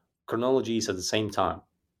chronologies at the same time,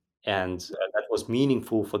 and that was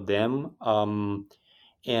meaningful for them.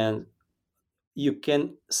 And you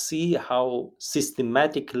can see how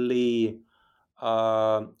systematically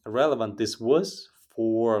relevant this was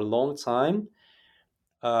for a long time.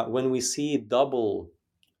 When we see double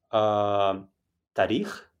uh,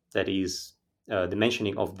 tarikh, that is the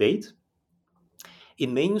mentioning of date,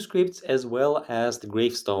 in manuscripts as well as the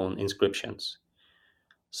gravestone inscriptions.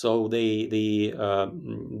 So those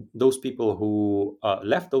people who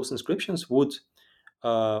left those inscriptions would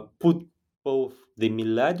put both the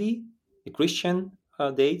Miladi, the Christian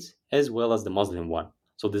date, as well as the Muslim one.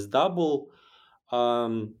 So this double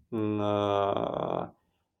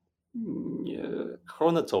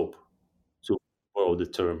chronotope, to borrow the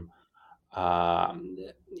term, um,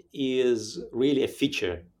 is really a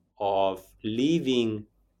feature of living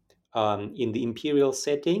in the imperial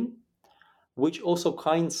setting, which also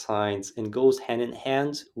coincides and goes hand in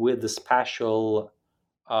hand with the spatial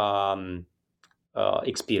um,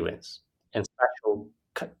 experience and spatial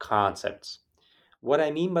concepts. What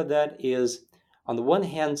I mean by that is, on the one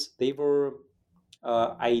hand, they were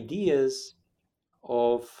ideas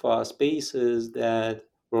of spaces that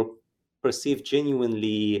were perceived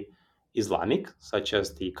genuinely Islamic, such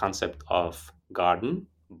as the concept of garden,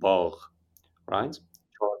 bagh, right?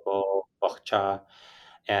 Chorba, baghcha.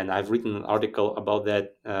 And I've written an article about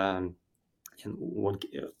that, and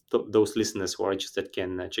those listeners who are interested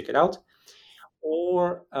can check it out.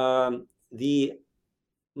 Or the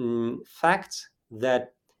fact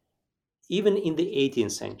that even in the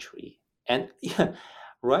 18th century and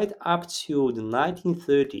right up to the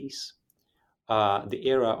 1930s, the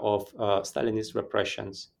era of Stalinist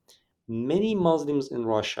repressions, many Muslims in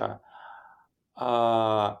Russia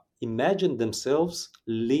imagined themselves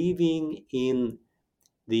living in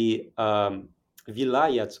the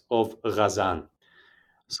vilayat of Ghazan.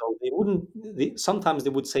 So they wouldn't. Sometimes they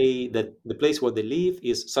would say that the place where they live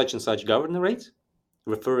is such and such governorate,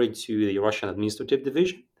 referring to the Russian administrative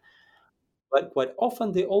division. But quite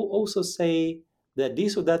often they also say that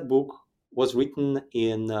this or that book was written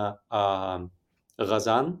in Ghazan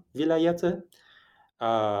vilayat,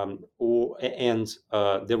 and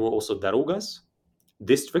there were also darugas,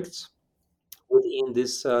 districts within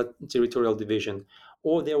this territorial division,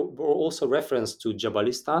 or there were also reference to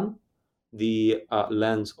Jabalistan, the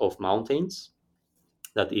lands of mountains,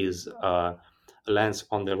 that is lands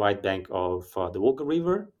on the right bank of the Volga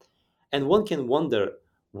River. And one can wonder,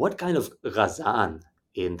 what kind of Ghazan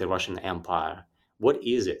in the Russian Empire? What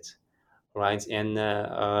is it, right? And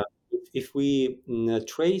if we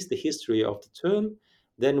trace the history of the term,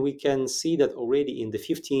 then we can see that already in the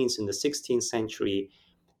 15th and the 16th century,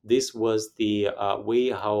 this was the way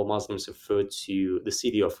how Muslims referred to the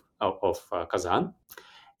city of Kazan,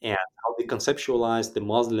 and how they conceptualized the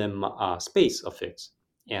Muslim space of it.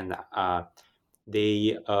 And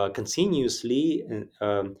they continuously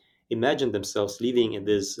imagine themselves living in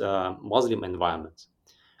this Muslim environment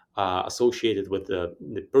associated with the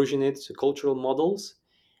Persianate cultural models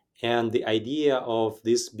and the idea of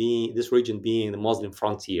this region being the Muslim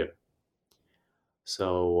frontier.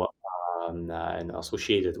 So and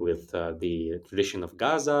associated with the tradition of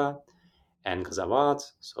Gaza and Ghazawat.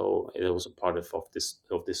 So it was a part of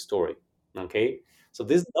this story. Okay, so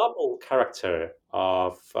this double character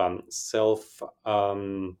of self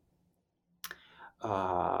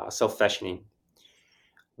fashioning,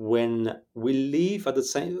 when we live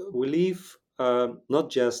not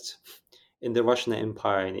just in the Russian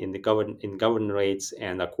Empire in the governorates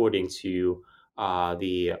and according to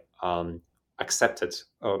the accepted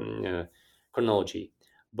chronology,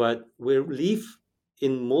 but we live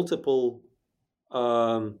in multiple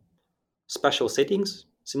um, special settings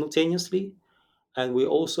simultaneously, and we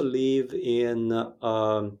also live in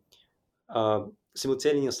uh,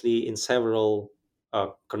 simultaneously in several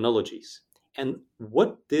chronologies. And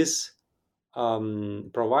what this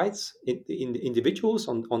provides in the individuals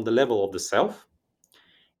on the level of the self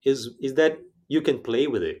is that you can play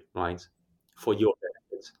with it, right, for your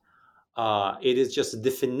benefit. It is just a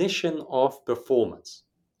definition of performance.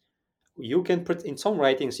 You can put in some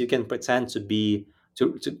writings, you can pretend to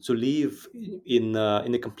live in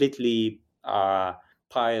a completely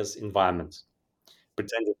pious environment,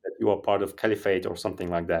 pretending that you are part of caliphate or something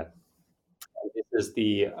like that. And this is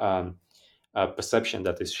the perception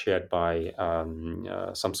that is shared by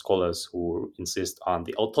some scholars who insist on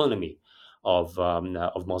the autonomy of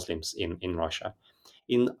Muslims in Russia.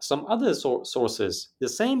 In some other sources, the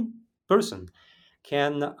same person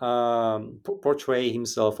can portray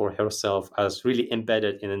himself or herself as really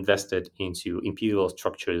embedded and invested into imperial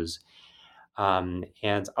structures. And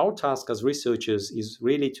our task as researchers is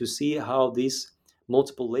really to see how these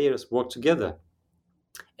multiple layers work together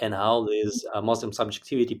and how this Muslim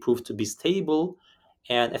subjectivity proved to be stable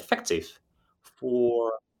and effective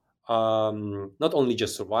for not only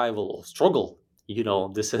just survival or struggle.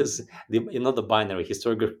 This is another binary,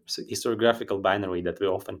 historiographical binary that we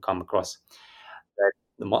often come across.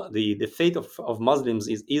 That the fate of Muslims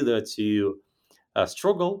is either to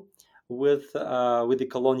struggle with the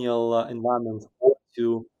colonial environment, or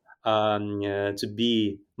to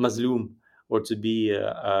be Muslim, or to be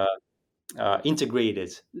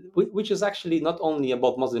integrated, which is actually not only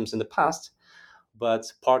about Muslims in the past,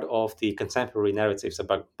 but part of the contemporary narratives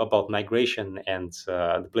about migration and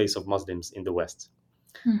the place of Muslims in the West.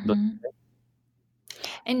 Mhm.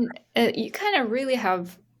 And you kind of really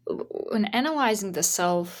have, when analyzing the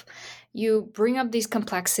self, you bring up these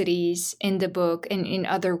complexities in the book and in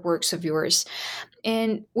other works of yours.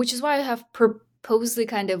 And which is why I have purposely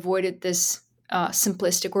kind of avoided this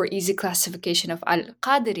simplistic or easy classification of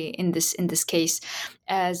al-Qadiri in this case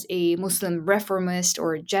as a Muslim reformist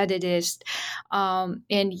or Jadidist.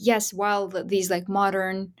 And yes, while these like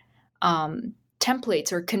modern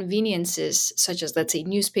templates or conveniences, such as let's say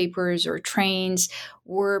newspapers or trains,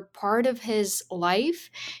 were part of his life,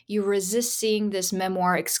 you resist seeing this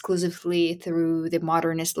memoir exclusively through the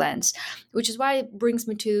modernist lens, which is why it brings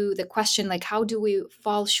me to the question like, how do we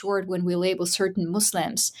fall short when we label certain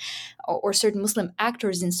Muslims or certain Muslim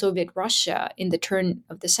actors in Soviet Russia in the turn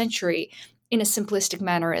of the century in a simplistic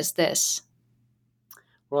manner as this?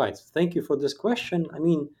 Right. Thank you for this question. I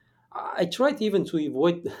mean, I tried even to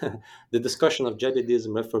avoid the discussion of Jadidism,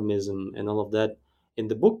 reformism, and all of that in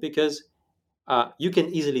the book because you can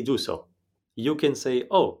easily do so. You can say,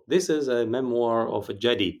 "Oh, this is a memoir of a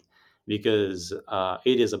Jadid," because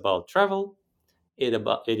it is about travel.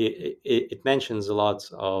 It mentions a lot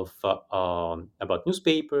of about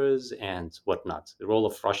newspapers and whatnot, the role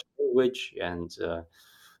of Russian language and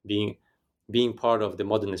being being part of the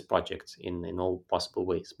modernist project in all possible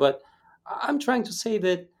ways. But I'm trying to say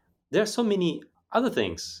that there are so many other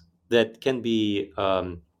things that can be uh,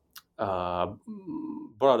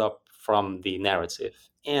 brought up from the narrative,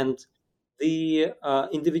 and the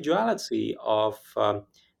individuality of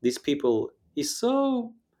these people is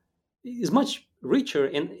much richer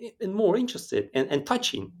and more interested and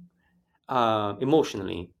touching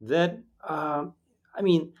emotionally that I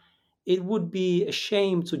mean it would be a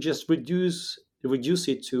shame to just reduce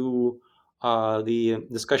it to the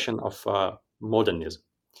discussion of modernism.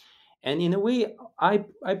 And in a way, I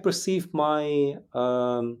perceive my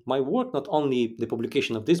work, not only the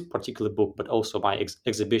publication of this particular book, but also my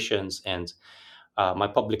exhibitions and my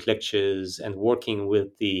public lectures and working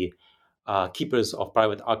with the keepers of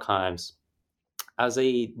private archives as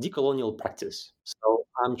a decolonial practice. So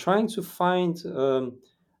I'm trying to find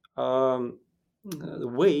um,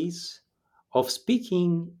 ways of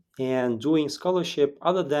speaking and doing scholarship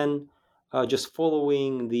other than just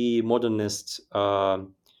following the modernist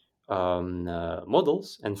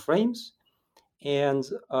models and frames, and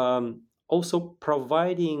also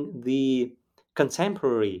providing the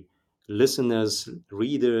contemporary listeners,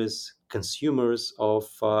 readers, consumers of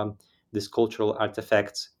these cultural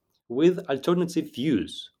artifacts with alternative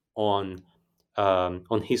views on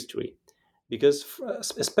history, because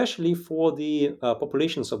especially for the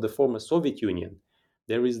populations of the former Soviet Union,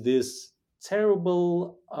 there is this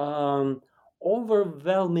terrible,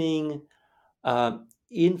 overwhelming uh,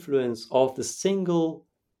 influence of the single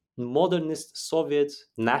modernist Soviet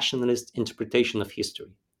nationalist interpretation of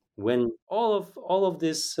history. When all of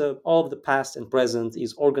this, all of the past and present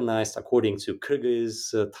is organized according to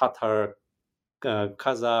Kyrgyz, Tatar,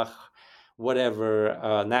 Kazakh,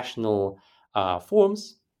 whatever national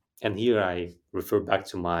forms. And here I refer back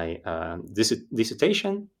to my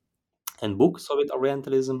dissertation and book, Soviet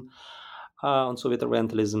Orientalism, on Soviet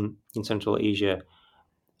Orientalism in Central Asia.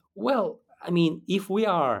 Well, I mean, if we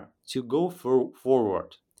are to go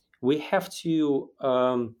forward, we have to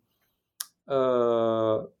um,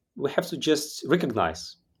 uh, we have to just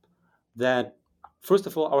recognize that first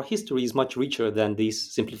of all, our history is much richer than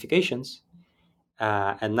these simplifications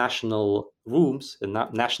and national rooms and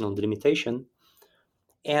national delimitation,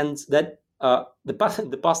 and that the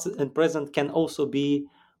past and present can also be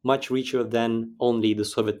much richer than only the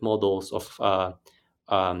Soviet models of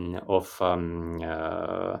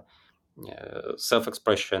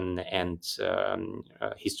self-expression and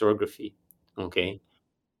historiography. Okay,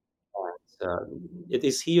 it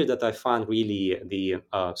is here that I find really the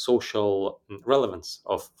social relevance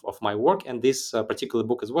of my work and this particular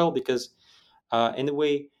book as well, because in a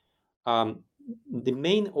way, um, the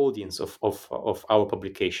main audience of our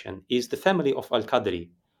publication is the family of Al-Qadri,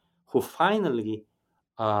 who finally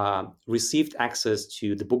received access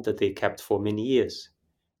to the book that they kept for many years.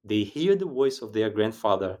 They hear the voice of their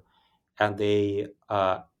grandfather, and they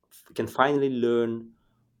can finally learn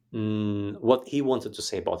what he wanted to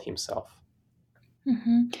say about himself.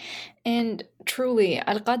 Hmm. And truly,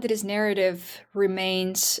 Al Qadri's narrative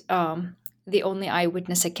remains the only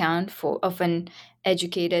eyewitness account of an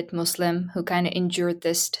educated Muslim who kind of endured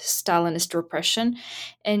this Stalinist repression.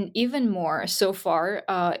 And even more, so far,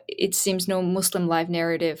 it seems no Muslim life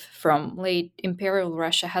narrative from late imperial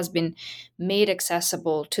Russia has been made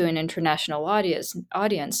accessible to an international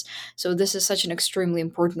audience. So this is such an extremely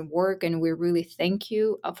important work, and we really thank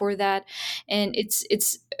you for that. And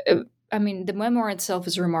it's I mean, the memoir itself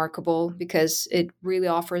is remarkable because it really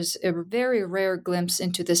offers a very rare glimpse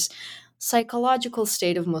into this psychological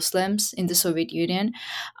state of Muslims in the Soviet Union.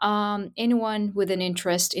 Anyone with an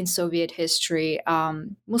interest in Soviet history,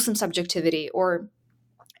 Muslim subjectivity, or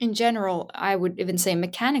in general, I would even say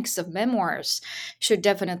mechanics of memoirs should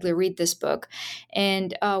definitely read this book.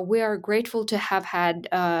 And we are grateful to have had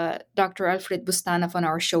Dr. Alfrid Bustanov on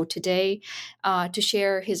our show today to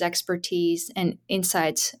share his expertise and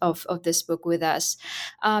insights of this book with us.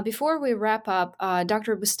 Before we wrap up,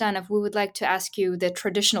 Dr. Bustanov, we would like to ask you the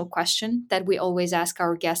traditional question that we always ask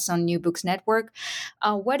our guests on New Books Network.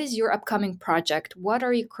 What is your upcoming project? What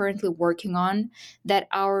are you currently working on that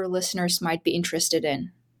our listeners might be interested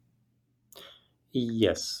in?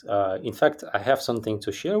 Yes. In fact, I have something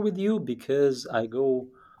to share with you because I go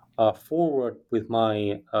forward with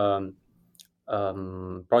my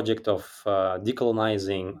project of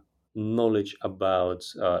decolonizing knowledge about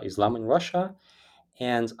Islam in Russia.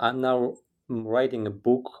 And I'm now writing a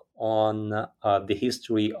book on the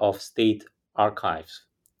history of state archives,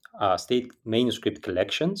 state manuscript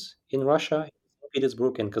collections in Russia, St.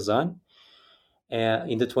 Petersburg and Kazan,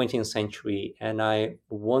 in the 20th century. And I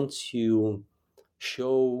want to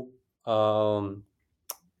show um,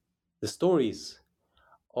 the stories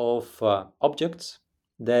of objects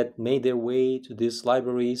that made their way to these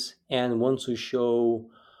libraries and want to show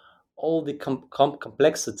all the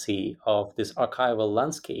complexity of this archival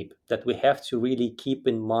landscape that we have to really keep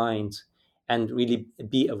in mind and really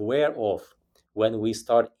be aware of when we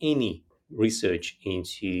start any research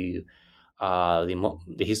into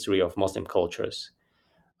the history of Muslim cultures.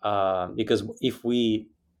 Because if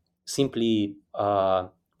we simply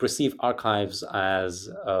perceive archives as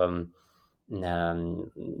um,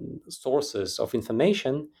 sources of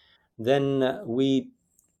information, then we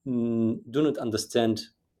do not understand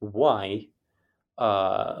why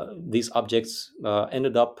these objects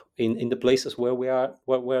ended up in the places where we are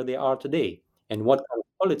where they are today, and what kind of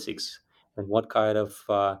politics and what kind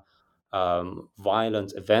of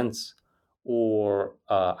violent events or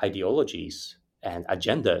ideologies and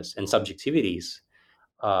agendas and subjectivities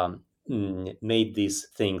made these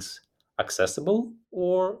things accessible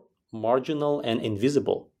or marginal and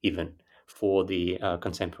invisible even for the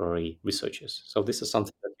contemporary researchers. So this is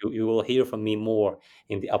something that you will hear from me more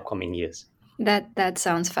in the upcoming years. That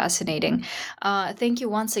sounds fascinating. Thank you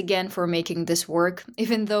once again for making this work,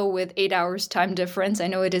 even though with 8 hours time difference. I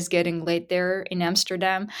know it is getting late there in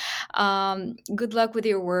Amsterdam. Good luck with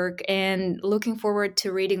your work, and looking forward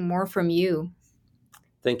to reading more from you.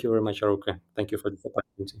 Thank you very much, Aruka. Thank you for this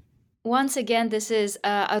opportunity. Once again, this is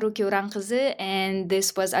Aruki Urankızı, and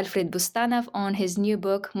this was Alfrid Bustanov on his new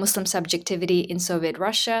book, Muslim Subjectivity in Soviet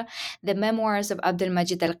Russia, The Memoirs of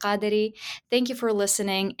Abdelmajid Al-Qaderi. Thank you for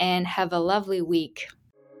listening, and have a lovely week.